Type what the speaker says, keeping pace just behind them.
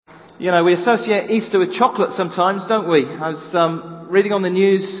We associate Easter with chocolate sometimes, don't we? I was reading on the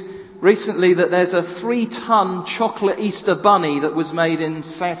news recently that there's a 3-ton chocolate Easter bunny that was made in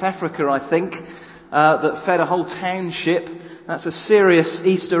South Africa, I think, that fed a whole township. That's a serious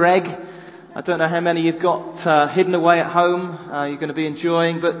Easter egg. I don't know how many you've got hidden away at home you're going to be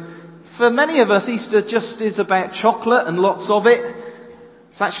enjoying, but for many of us, Easter just is about chocolate and lots of it.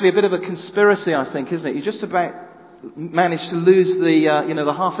 It's actually a bit of a conspiracy, I think, isn't it? You just about manage to lose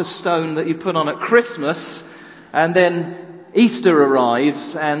the half a stone that you put on at Christmas, and then Easter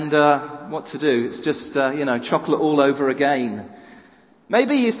arrives, and what to do? It's just, chocolate all over again.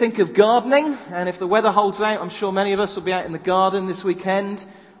 Maybe you think of gardening, and if the weather holds out, I'm sure many of us will be out in the garden this weekend.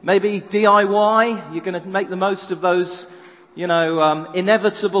 Maybe DIY, you're going to make the most of those,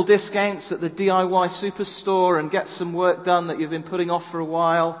 inevitable discounts at the DIY superstore and get some work done that you've been putting off for a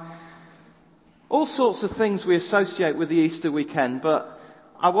while. All sorts of things we associate with the Easter weekend, but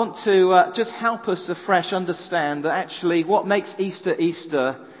I want to just help us afresh understand that actually what makes Easter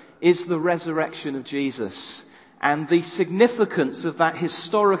Easter is the resurrection of Jesus and the significance of that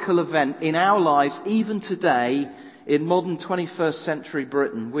historical event in our lives, even today in modern 21st century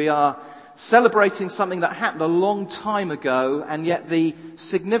Britain. We are celebrating something that happened a long time ago, and yet the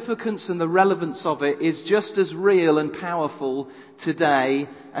significance and the relevance of it is just as real and powerful today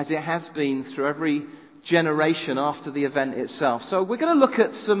as it has been through every generation after the event itself. So we're going to look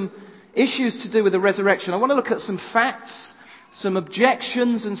at some issues to do with the resurrection. I want to look at some facts, some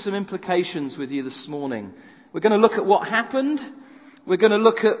objections and some implications with you this morning. We're going to look at what happened. We're going to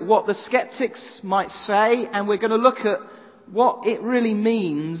look at what the skeptics might say, and we're going to look at what it really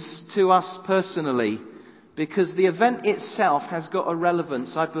means to us personally, because the event itself has got a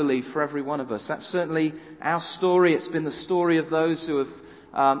relevance, I believe, for every one of us. That's certainly our story. It's been the story of those who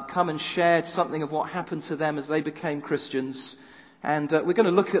have come and shared something of what happened to them as they became Christians. And we're going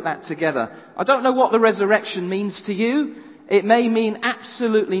to look at that together. I don't know what the resurrection means to you. It may mean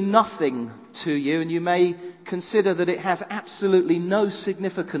absolutely nothing to you, and you may consider that it has absolutely no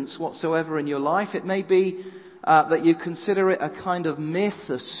significance whatsoever in your life. It may be that you consider it a kind of myth,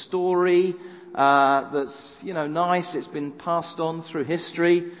 a story that's, nice. It's been passed on through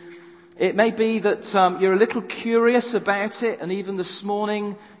history. It may be that you're a little curious about it, and even this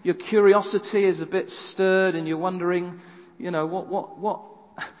morning your curiosity is a bit stirred, and you're wondering,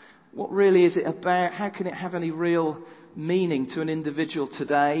 what really is it about? How can it have any real meaning to an individual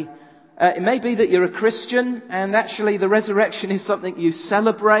today? It may be that you're a Christian, and actually the resurrection is something you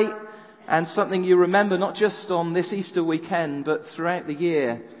celebrate and something you remember not just on this Easter weekend, but throughout the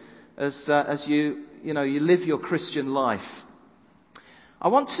year as you live your Christian life. I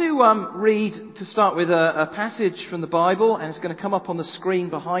want to read, to start with, a passage from the Bible, and it's going to come up on the screen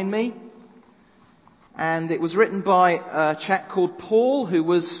behind me. And it was written by a chap called Paul, who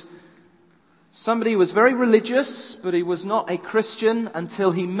was somebody who was very religious, but he was not a Christian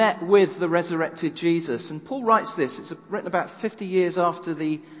until he met with the resurrected Jesus. And Paul writes this. It's written about 50 years after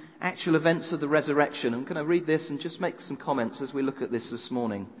the actual events of the resurrection. I'm going to read this and just make some comments as we look at this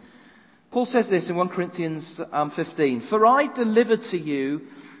morning. Paul says this in 1 Corinthians 15. For I delivered to you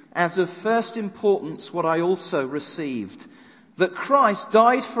as of first importance what I also received, that Christ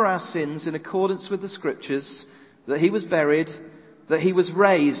died for our sins in accordance with the Scriptures, that he was buried, that he was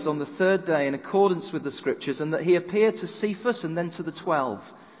raised on the third day in accordance with the Scriptures, and that he appeared to Cephas and then to the 12.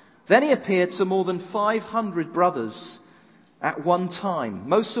 Then he appeared to more than 500 brothers at one time,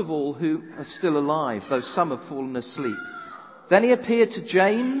 most of all who are still alive, though some have fallen asleep. Then he appeared to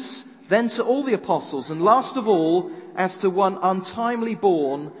James, then to all the apostles, and last of all, as to one untimely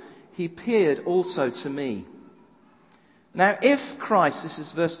born, he appeared also to me. Now, if Christ, this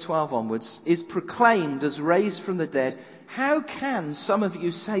is verse 12 onwards, is proclaimed as raised from the dead, how can some of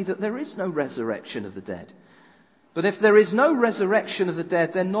you say that there is no resurrection of the dead? But if there is no resurrection of the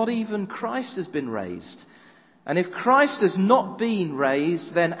dead, then not even Christ has been raised. And if Christ has not been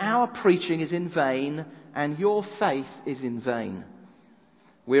raised, then our preaching is in vain, and your faith is in vain.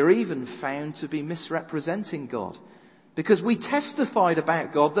 We're even found to be misrepresenting God, because we testified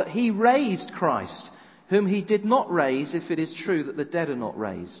about God that he raised Christ, whom he did not raise, if it is true that the dead are not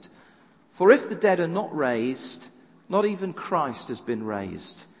raised. For if the dead are not raised, not even Christ has been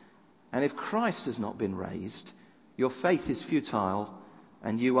raised. And if Christ has not been raised, your faith is futile,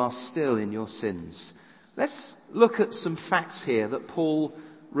 and you are still in your sins. Let's look at some facts here that Paul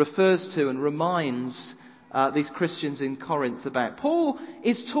refers to and reminds these Christians in Corinth about. Paul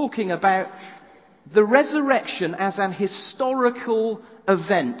is talking about the resurrection as an historical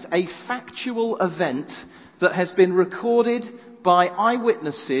event, a factual event that has been recorded by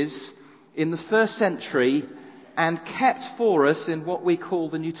eyewitnesses in the first century and kept for us in what we call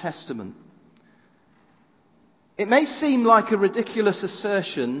the New Testament. It may seem like a ridiculous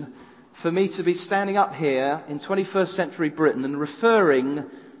assertion for me to be standing up here in 21st century Britain and referring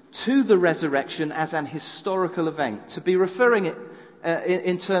to the resurrection as an historical event, to be referring it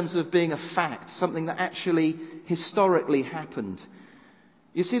in terms of being a fact, something that actually historically happened.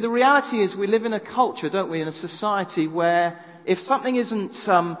 You see, the reality is we live in a culture, don't we, in a society where if something isn't,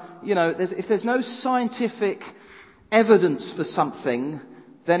 if there's no scientific evidence for something,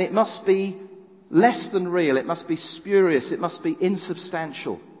 then it must be less than real, it must be spurious, it must be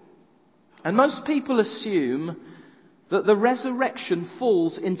insubstantial. And most people assume that the resurrection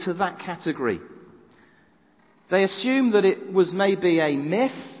falls into that category. They assume that it was maybe a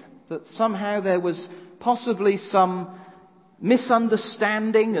myth, that somehow there was possibly some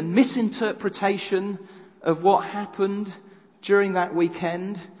misunderstanding and misinterpretation of what happened during that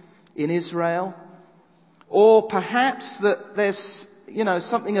weekend in Israel. Or perhaps that there's,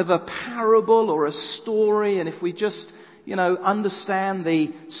 something of a parable or a story, and if we just, understand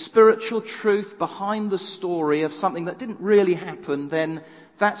the spiritual truth behind the story of something that didn't really happen, then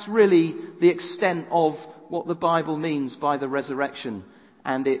that's really the extent of what the Bible means by the resurrection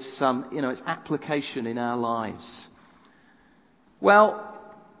and its application in our lives. Well,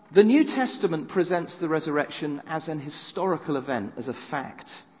 the New Testament presents the resurrection as an historical event, as a fact.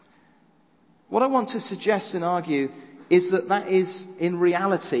 What I want to suggest and argue is that is, in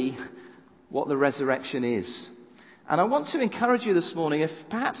reality, what the resurrection is. And I want to encourage you this morning, if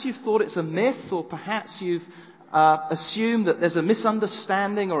perhaps you've thought it's a myth, or perhaps you've assumed that there's a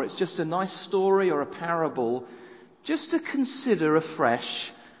misunderstanding, or it's just a nice story or a parable, just to consider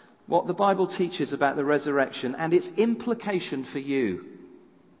afresh what the Bible teaches about the resurrection and its implication for you.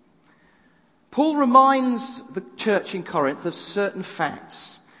 Paul reminds the church in Corinth of certain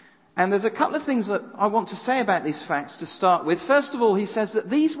facts. And there's a couple of things that I want to say about these facts to start with. First of all, he says that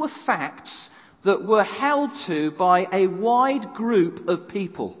these were facts that were held to by a wide group of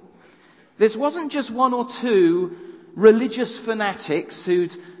people. This wasn't just one or two religious fanatics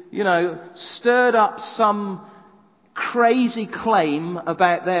who'd, stirred up some crazy claim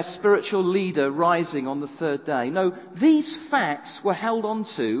about their spiritual leader rising on the third day. No, these facts were held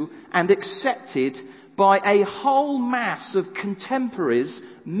onto and accepted by a whole mass of contemporaries,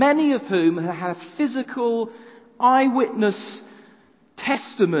 many of whom had physical eyewitness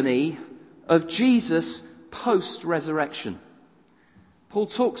testimony of Jesus post-resurrection. Paul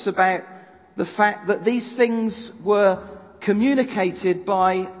talks about the fact that these things were communicated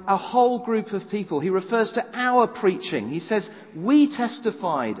by a whole group of people. He refers to our preaching. He says, we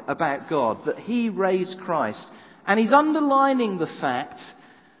testified about God, that He raised Christ. And he's underlining the fact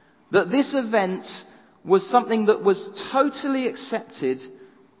that this event was something that was totally accepted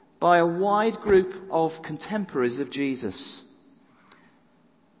by a wide group of contemporaries of Jesus.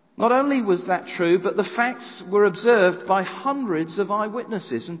 Not only was that true, but the facts were observed by hundreds of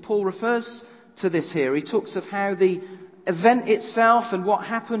eyewitnesses. And Paul refers to this here. He talks of how the event itself and what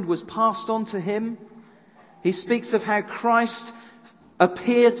happened was passed on to him. He speaks of how Christ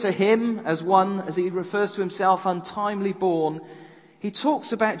appeared to him as one, as he refers to himself, untimely born. He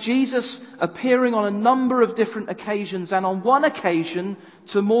talks about Jesus appearing on a number of different occasions, and on one occasion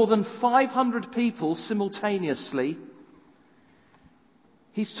to more than 500 people simultaneously.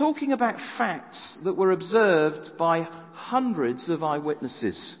 He's talking about facts that were observed by hundreds of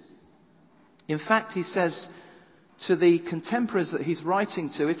eyewitnesses. In fact, he says to the contemporaries that he's writing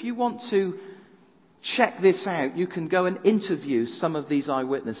to, if you want to check this out, you can go and interview some of these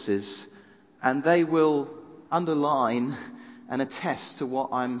eyewitnesses, and they will underline and attest to what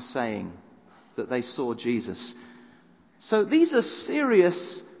I'm saying, that they saw Jesus. So these are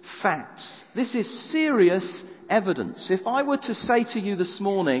serious facts. This is serious evidence. If I were to say to you this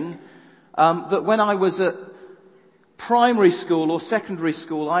morning that when I was at primary school or secondary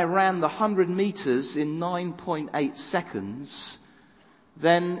school I ran the 100 metres in 9.8 seconds,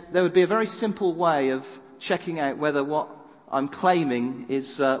 then there would be a very simple way of checking out whether what I'm claiming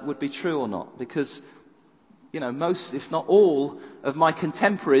would be true or not. Because, most, if not all, of my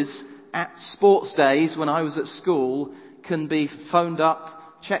contemporaries at sports days when I was at school can be phoned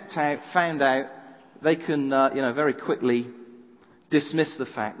up, checked out, found out. They can, very quickly dismiss the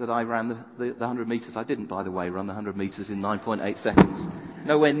fact that I ran the 100 metres. I didn't, by the way, run the 100 metres in 9.8 seconds.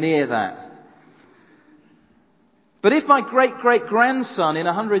 Nowhere near that. But if my great-great-grandson in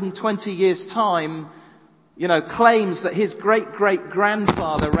 120 years' time, claims that his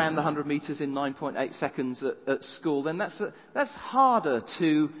great-great-grandfather ran the 100 metres in 9.8 seconds at school, then that's harder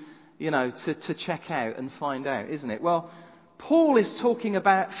to check out and find out, isn't it? Well, Paul is talking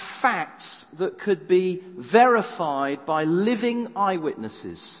about facts that could be verified by living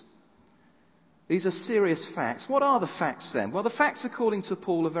eyewitnesses. These are serious facts. What are the facts then? Well, the facts according to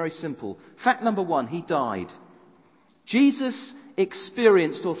Paul are very simple. Fact number one, he died. Jesus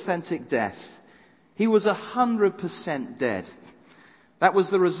experienced authentic death. He was 100% dead. That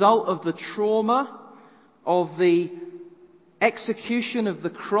was the result of the trauma of the execution of the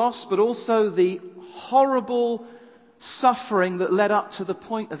cross, but also the horrible suffering that led up to the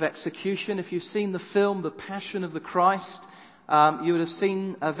point of execution. If you've seen the film, The Passion of the Christ, you would have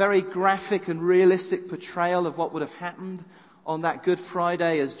seen a very graphic and realistic portrayal of what would have happened on that Good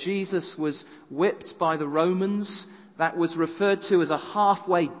Friday as Jesus was whipped by the Romans. That was referred to as a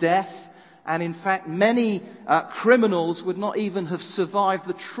halfway death. And in fact, many criminals would not even have survived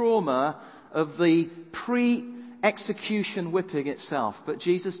the trauma of the pre-execution whipping itself. But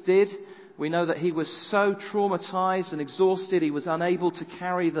Jesus did. We know that he was so traumatized and exhausted, he was unable to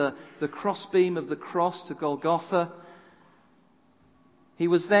carry the crossbeam of the cross to Golgotha. He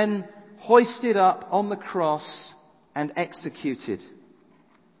was then hoisted up on the cross and executed.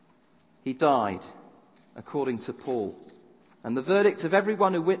 He died, according to Paul. And the verdict of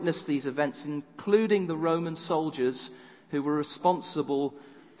everyone who witnessed these events, including the Roman soldiers who were responsible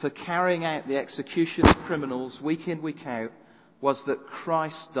for carrying out the execution of criminals week in, week out, was that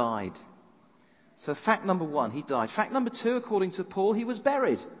Christ died. So fact number one, he died. Fact number two, according to Paul, he was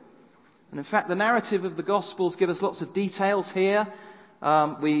buried. And in fact, the narrative of the Gospels give us lots of details here.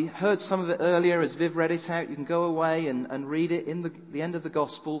 We heard some of it earlier as Viv read it out. You can go away and read it in the end of the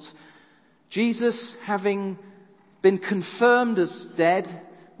Gospels. Jesus, having been confirmed as dead,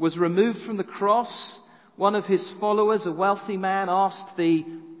 was removed from the cross. One of his followers, a wealthy man, asked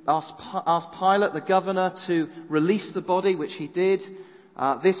Pilate, the governor, to release the body, which he did.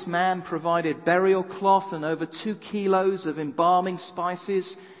 This man provided burial cloth and over 2 kilos of embalming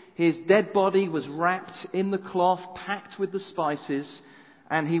spices. His dead body was wrapped in the cloth, packed with the spices,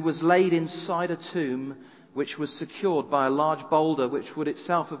 and he was laid inside a tomb which was secured by a large boulder which would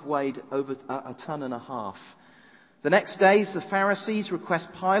itself have weighed over 1.5 tons. The next days, the Pharisees request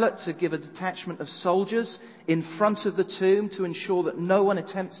Pilate to give a detachment of soldiers in front of the tomb to ensure that no one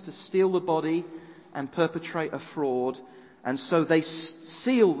attempts to steal the body and perpetrate a fraud. And so they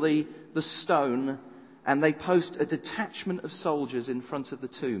seal the stone and they post a detachment of soldiers in front of the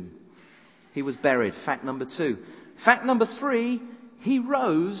tomb. He was buried. Fact number two. Fact number three, he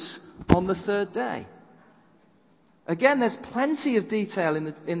rose on the third day. Again, there's plenty of detail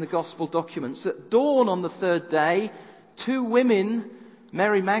in the gospel documents. At dawn on the third day, 2 women,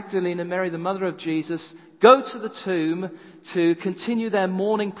 Mary Magdalene and Mary the mother of Jesus, go to the tomb to continue their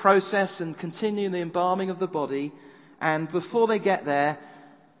mourning process and continue the embalming of the body. And before they get there,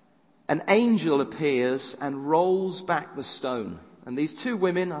 an angel appears and rolls back the stone. And these 2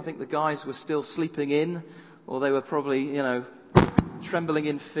 women, I think the guys were still sleeping in, or they were probably, trembling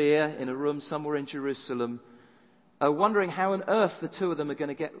in fear in a room somewhere in Jerusalem, wondering how on earth the 2 of them are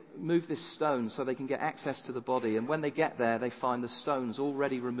going to move this stone so they can get access to the body. And when they get there, they find the stones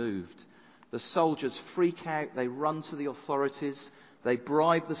already removed. The soldiers freak out. They run to the authorities. They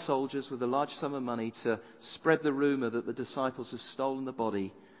bribe the soldiers with a large sum of money to spread the rumor that the disciples have stolen the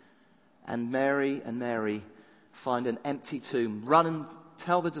body. And Mary find an empty tomb. Run and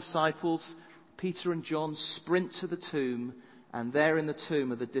tell the disciples. Peter and John sprint to the tomb, and there in the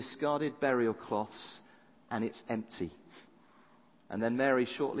tomb are the discarded burial cloths, and it's empty. And then Mary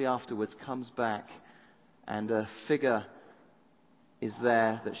shortly afterwards comes back, and a figure is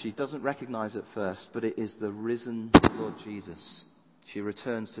there that she doesn't recognize at first, but it is the risen Lord Jesus. She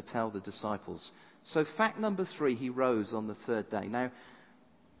returns to tell the disciples. So fact number 3, he rose on the third day. Now,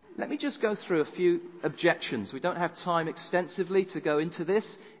 let me just go through a few objections. We don't have time extensively to go into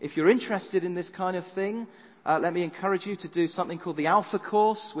this. If you're interested in this kind of thing, let me encourage you to do something called the Alpha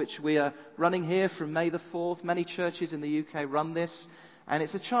Course, which we are running here from May the 4th. Many churches in the UK run this. And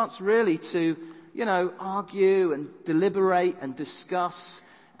it's a chance really to, argue and deliberate and discuss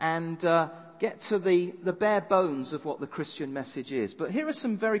and get to the bare bones of what the Christian message is. But here are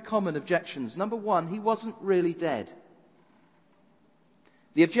some very common objections. Number 1, he wasn't really dead.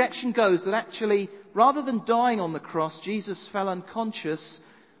 The objection goes that actually, rather than dying on the cross, Jesus fell unconscious,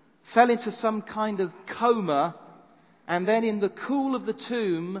 fell into some kind of coma, and then in the cool of the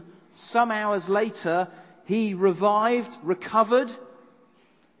tomb, some hours later, he revived, recovered,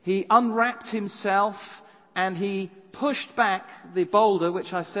 he unwrapped himself, and he pushed back the boulder,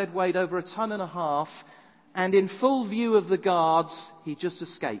 which I said weighed over 1.5 tons, and in full view of the guards, he just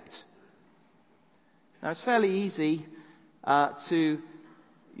escaped. Now, it's fairly easy to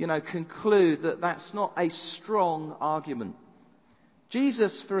conclude that that's not a strong argument.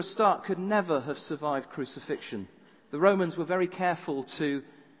 Jesus, for a start, could never have survived crucifixion. The Romans were very careful to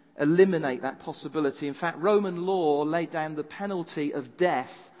eliminate that possibility. In fact, Roman law laid down the penalty of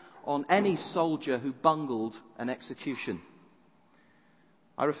death on any soldier who bungled an execution.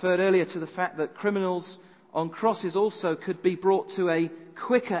 I referred earlier to the fact that criminals on crosses also could be brought to a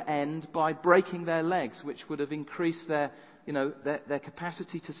quicker end by breaking their legs, which would have increased their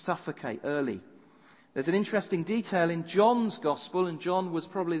capacity to suffocate early. There's an interesting detail in John's Gospel, and John was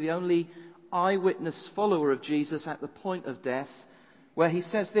probably the only eyewitness follower of Jesus at the point of death, where he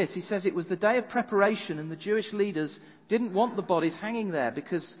says this. He says it was the day of preparation, and the Jewish leaders didn't want the bodies hanging there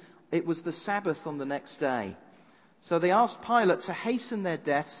because it was the Sabbath on the next day. So they asked Pilate to hasten their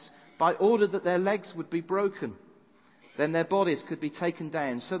deaths by order that their legs would be broken. Then their bodies could be taken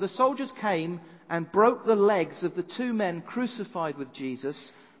down. So the soldiers came and broke the legs of the two men crucified with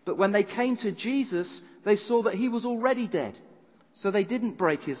Jesus. But when they came to Jesus, they saw that he was already dead. So they didn't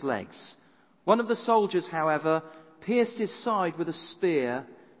break his legs. One of the soldiers, however, pierced his side with a spear,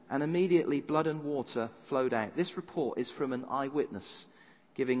 and immediately blood and water flowed out. This report is from an eyewitness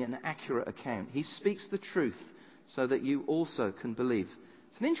giving an accurate account. He speaks the truth so that you also can believe.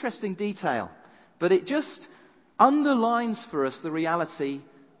 It's an interesting detail, but it just underlines for us the reality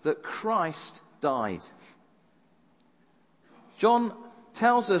that Christ died. John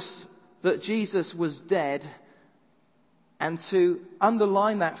tells us that Jesus was dead, and to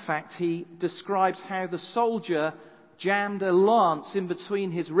underline that fact, he describes how the soldier jammed a lance in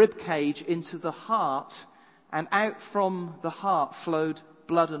between his rib cage into the heart, and out from the heart flowed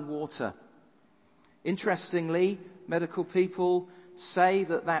blood and water. Interestingly, medical people say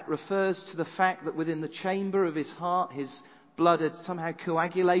that refers to the fact that within the chamber of his heart, his blood had somehow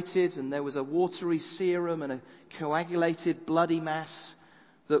coagulated, and there was a watery serum and a coagulated bloody mass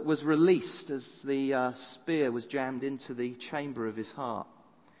that was released as the spear was jammed into the chamber of his heart.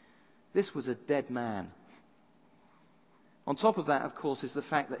 This was a dead man. On top of that, of course, is the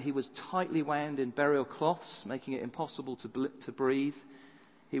fact that he was tightly wound in burial cloths, making it impossible to breathe.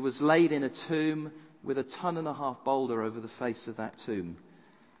 He was laid in a tomb with a 1.5 ton boulder over the face of that tomb.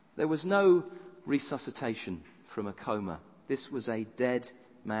 There was no resuscitation from a coma. This was a dead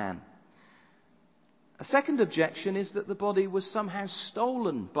man. A second objection is that the body was somehow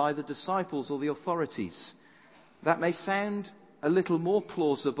stolen by the disciples or the authorities. That may sound a little more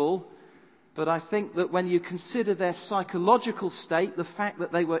plausible, but I think that when you consider their psychological state, the fact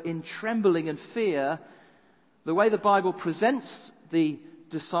that they were in trembling and fear, the way the Bible presents the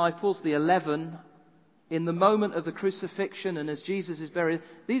disciples, the 11, in the moment of the crucifixion and as Jesus is buried,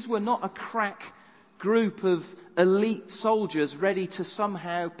 these were not a crack group of elite soldiers ready to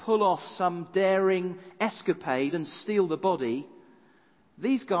somehow pull off some daring escapade and steal the body.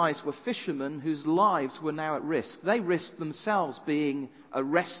 These guys were fishermen whose lives were now at risk. They risked themselves being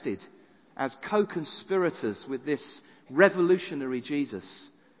arrested as co-conspirators with this revolutionary Jesus.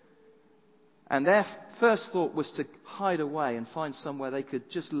 And their first thought was to hide away and find somewhere they could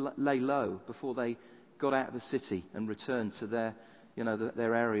just lay low before they got out of the city and returned to their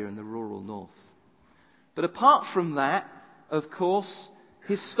area in the rural north. But apart from that, of course,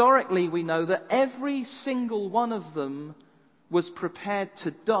 historically we know that every single one of them was prepared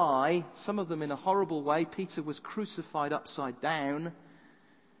to die, some of them in a horrible way. Peter was crucified upside down.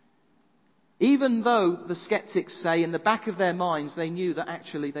 Even though the skeptics say in the back of their minds they knew that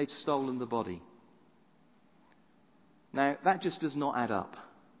actually they'd stolen the body. Now, that just does not add up.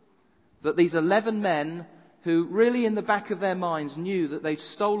 That these 11 men who really in the back of their minds knew that they'd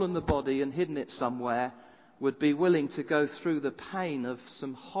stolen the body and hidden it somewhere would be willing to go through the pain of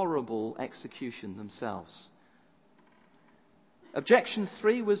some horrible execution themselves. Objection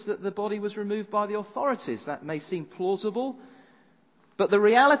 3 was that the body was removed by the authorities. That may seem plausible, but the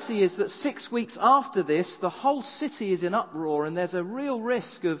reality is that 6 weeks after this, the whole city is in uproar and there's a real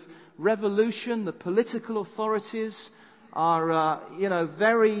risk of revolution. The political authorities are,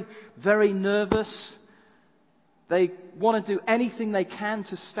 very, very nervous. They want to do anything they can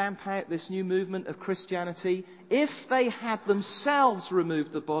to stamp out this new movement of Christianity. If they had themselves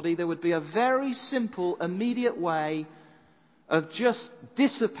removed the body, there would be a very simple, immediate way of just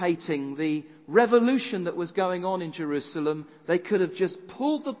dissipating the revolution that was going on in Jerusalem. They could have just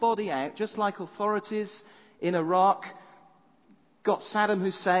pulled the body out, just like authorities in Iraq got Saddam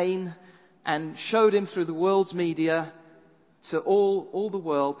Hussein and showed him through the world's media to all the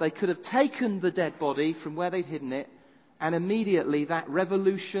world. They could have taken the dead body from where they'd hidden it, and immediately that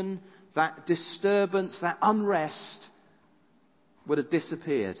revolution, that disturbance, that unrest would have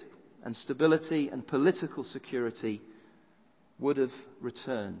disappeared, and stability and political security would have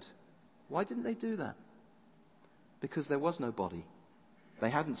returned. Why didn't they do that? Because there was no body. They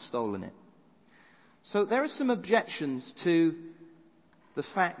hadn't stolen it. So there are some objections to the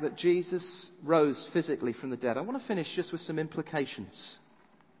fact that Jesus rose physically from the dead. I want to finish just with some implications.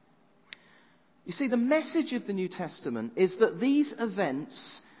 You see, the message of the New Testament is that these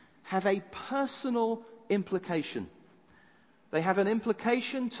events have a personal implication. They have an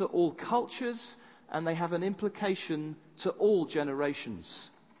implication to all cultures, and they have an implication to all generations.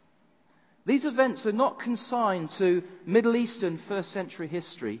 These events are not consigned to Middle Eastern first century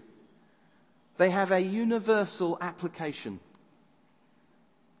history. They have a universal application.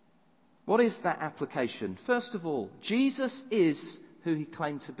 What is that application? First of all, Jesus is who he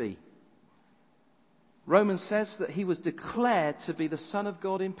claimed to be. Romans says that he was declared to be the Son of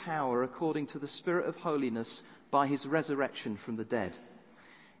God in power according to the Spirit of holiness by his resurrection from the dead.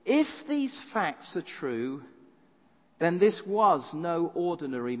 If these facts are true, then this was no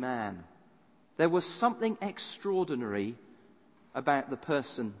ordinary man. There was something extraordinary about the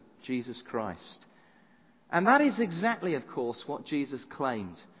person Jesus Christ. And that is exactly, of course, what Jesus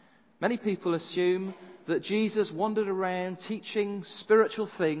claimed. Many people assume that Jesus wandered around teaching spiritual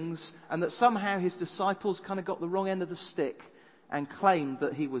things and that somehow his disciples kind of got the wrong end of the stick and claimed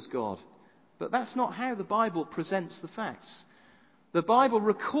that he was God. But that's not how the Bible presents the facts. The Bible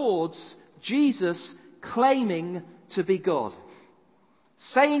records Jesus claiming to be God,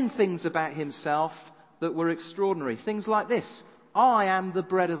 saying things about himself that were extraordinary. Things like this: I am the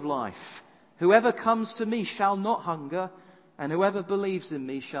bread of life. Whoever comes to me shall not hunger, and whoever believes in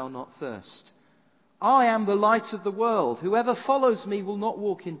me shall not thirst. I am the light of the world. Whoever follows me will not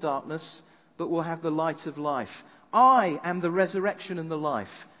walk in darkness, but will have the light of life. I am the resurrection and the life.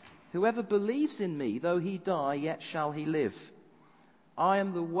 Whoever believes in me, though he die, yet shall he live. I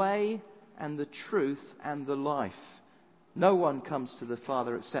am the way and the truth and the life. No one comes to the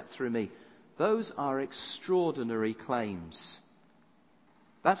Father except through me. Those are extraordinary claims.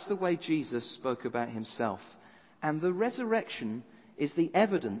 That's the way Jesus spoke about himself. And the resurrection is the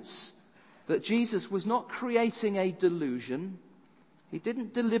evidence that Jesus was not creating a delusion. He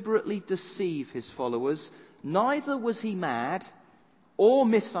didn't deliberately deceive his followers. Neither was he mad or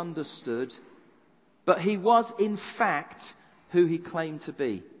misunderstood, but he was in fact who he claimed to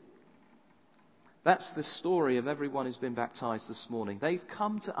be. That's the story of everyone who's been baptized this morning. They've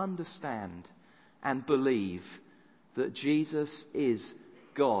come to understand and believe that Jesus is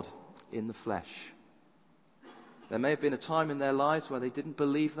God in the flesh. There may have been a time in their lives where they didn't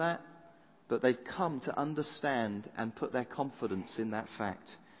believe that, but they've come to understand and put their confidence in that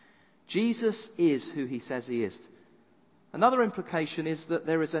fact. Jesus is who he says he is. Another implication is that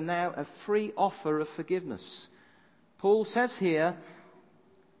there is now a free offer of forgiveness. Paul says here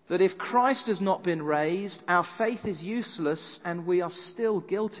that if Christ has not been raised, our faith is useless and we are still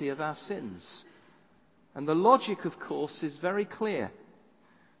guilty of our sins. And the logic, of course, is very clear.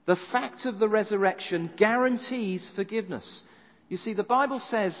 The fact of the resurrection guarantees forgiveness. You see, the Bible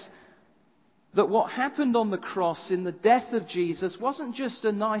says that what happened on the cross in the death of Jesus wasn't just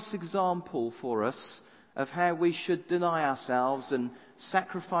a nice example for us of how we should deny ourselves and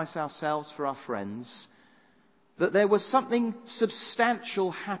sacrifice ourselves for our friends. That there was something substantial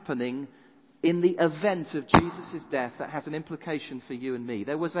happening in the event of Jesus' death that has an implication for you and me.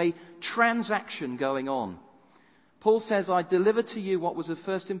 There was a transaction going on. Paul says, I delivered to you what was of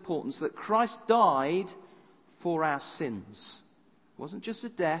first importance, that Christ died for our sins. It wasn't just a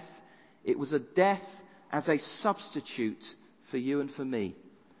death, it was a death as a substitute for you and for me.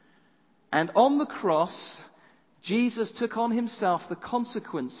 And on the cross, Jesus took on himself the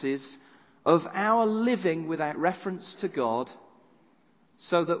consequences of our living without reference to God,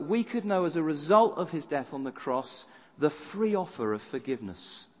 so that we could know as a result of his death on the cross the free offer of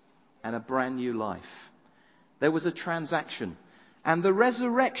forgiveness and a brand new life. There was a transaction. And the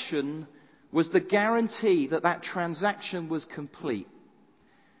resurrection was the guarantee that that transaction was complete.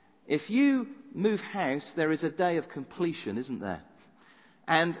 If you move house, there is a day of completion, isn't there?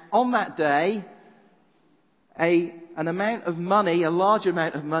 And on that day, an amount of money, a large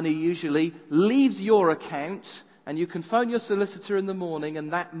amount of money usually, leaves your account, and you can phone your solicitor in the morning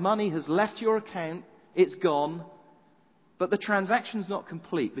and that money has left your account, it's gone. But the transaction's not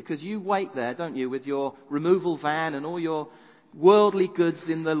complete because you wait there, don't you, with your removal van and all your worldly goods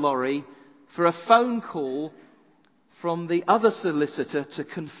in the lorry for a phone call from the other solicitor to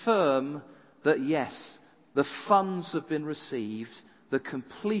confirm that yes, the funds have been received, the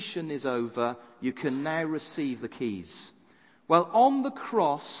completion is over, you can now receive the keys. Well, on the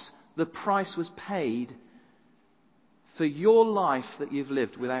cross, the price was paid for your life that you've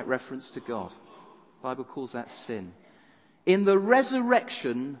lived without reference to God. The Bible calls that sin. In the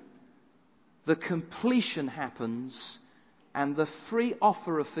resurrection, the completion happens And the free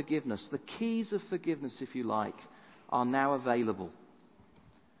offer of forgiveness, the keys of forgiveness, if you like, are now available.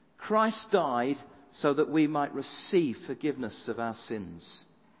 Christ died so that we might receive forgiveness of our sins.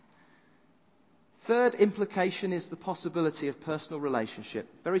 Third implication is the possibility of personal relationship.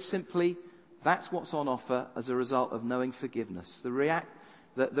 Very simply, that's what's on offer as a result of knowing forgiveness.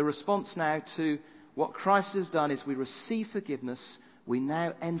 The response now to what Christ has done is we receive forgiveness. We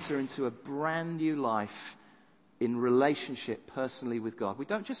now enter into a brand new life in relationship personally with God. We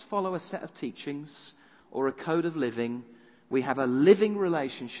don't just follow a set of teachings or a code of living. We have a living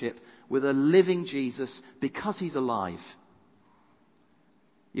relationship with a living Jesus because he's alive.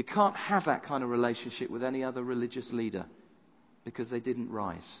 You can't have that kind of relationship with any other religious leader because they didn't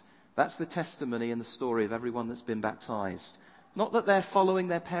rise. That's the testimony and the story of everyone that's been baptized. Not that they're following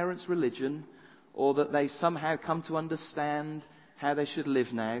their parents' religion or that they somehow come to understand how they should live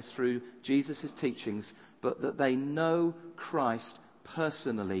now through Jesus' teachings, but that they know Christ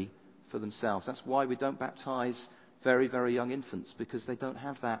personally for themselves. That's why we don't baptize very, very young infants, because they don't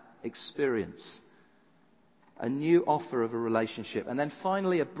have that experience. A new offer of a relationship. And then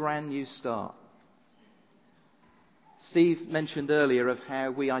finally, a brand new start. Steve mentioned earlier of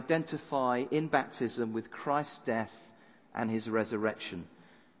how we identify in baptism with Christ's death and his resurrection.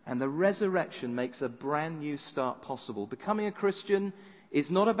 And the resurrection makes a brand new start possible. Becoming a Christian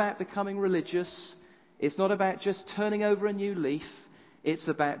is not about becoming religious. It's not about just turning over a new leaf. It's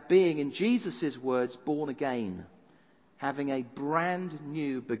about being, in Jesus' words, born again. Having a brand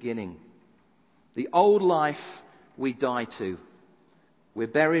new beginning. The old life we die to. We're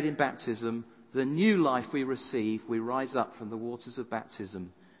buried in baptism. The new life we receive, we rise up from the waters of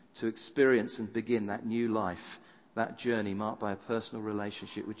baptism to experience and begin that new life, that journey marked by a personal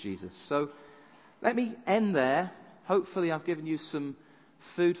relationship with Jesus. So let me end there. Hopefully I've given you some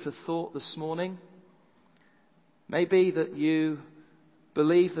food for thought this morning. Maybe that you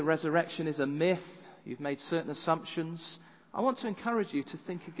believe the resurrection is a myth. You've made certain assumptions. I want to encourage you to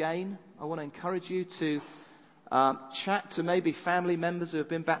think again. I want to encourage you to chat to maybe family members who have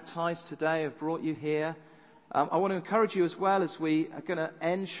been baptized today, have brought you here. I want to encourage you as well, as we are going to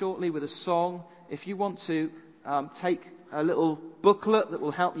end shortly with a song. If you want to take a little booklet that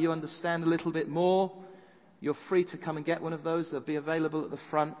will help you understand a little bit more, you're free to come and get one of those. They'll be available at the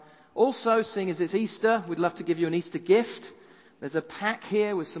front. Also, seeing as it's Easter, we'd love to give you an Easter gift. There's a pack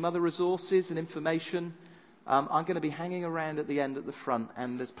here with some other resources and information. I'm going to be hanging around at the end at the front,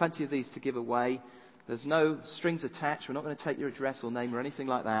 and there's plenty of these to give away. There's no strings attached. We're not going to take your address or name or anything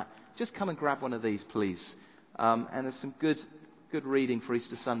like that. Just come and grab one of these, please. And there's some good reading for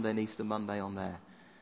Easter Sunday and Easter Monday on there.